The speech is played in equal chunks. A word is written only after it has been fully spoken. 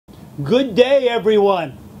Good day,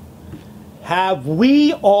 everyone. Have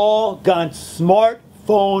we all gone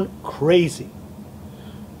smartphone crazy?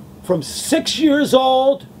 From 6 years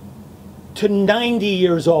old to 90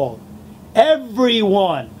 years old,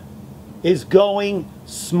 everyone is going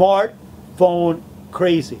smartphone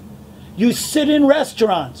crazy. You sit in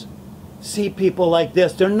restaurants, see people like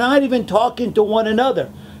this. They're not even talking to one another.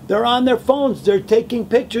 They're on their phones. They're taking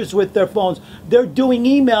pictures with their phones. They're doing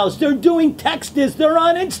emails. They're doing texts. They're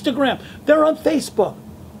on Instagram. They're on Facebook.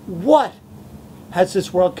 What has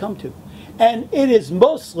this world come to? And it is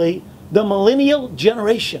mostly the millennial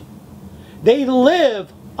generation. They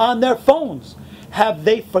live on their phones. Have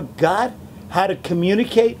they forgot how to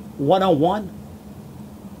communicate one-on-one?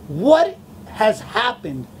 What has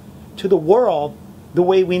happened to the world the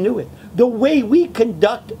way we knew it? The way we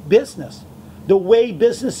conduct business? The way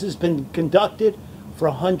business has been conducted for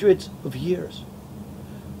hundreds of years.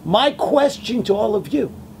 My question to all of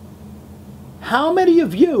you, how many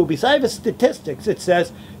of you, besides the statistics, it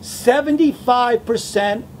says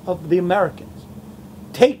 75% of the Americans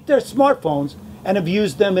take their smartphones and have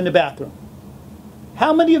used them in the bathroom?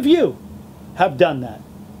 How many of you have done that?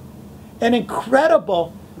 An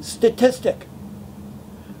incredible statistic.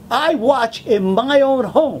 I watch in my own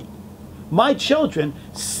home my children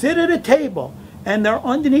sit at a table and they're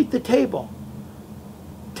underneath the table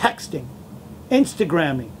texting,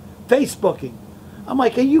 Instagramming, Facebooking. I'm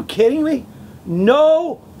like, are you kidding me?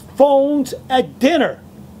 No phones at dinner.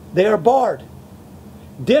 They are barred.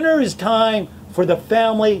 Dinner is time for the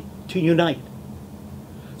family to unite.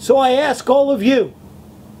 So I ask all of you,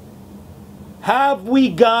 have we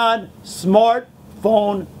gone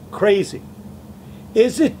smartphone crazy?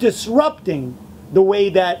 Is it disrupting the way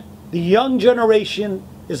that the young generation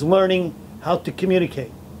is learning how to communicate?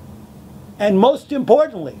 And most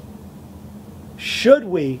importantly, should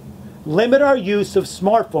we limit our use of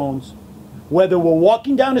smartphones, whether we're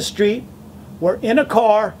walking down the street, we're in a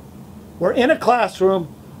car, we're in a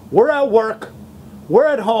classroom, we're at work, we're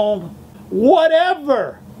at home,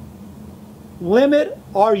 whatever. Limit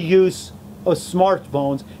our use of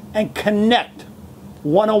smartphones and connect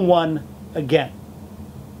one-on-one again.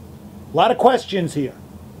 A lot of questions here.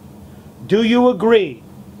 Do you agree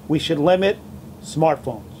we should limit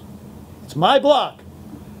smartphones? It's my blog,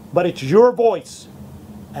 but it's your voice,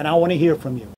 and I want to hear from you.